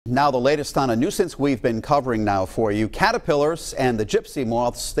Now the latest on a nuisance we've been covering now for you. Caterpillars and the gypsy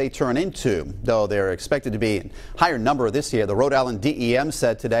moths they turn into. Though they're expected to be in higher number this year, the Rhode Island DEM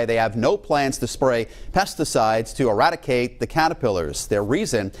said today they have no plans to spray pesticides to eradicate the caterpillars. Their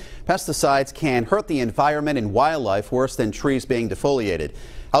reason, pesticides can hurt the environment and wildlife worse than trees being defoliated.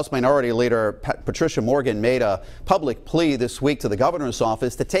 House Minority Leader Patricia Morgan made a public plea this week to the governor's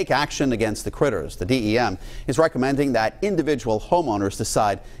office to take action against the critters. The DEM is recommending that individual homeowners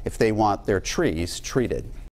decide if they want their trees treated.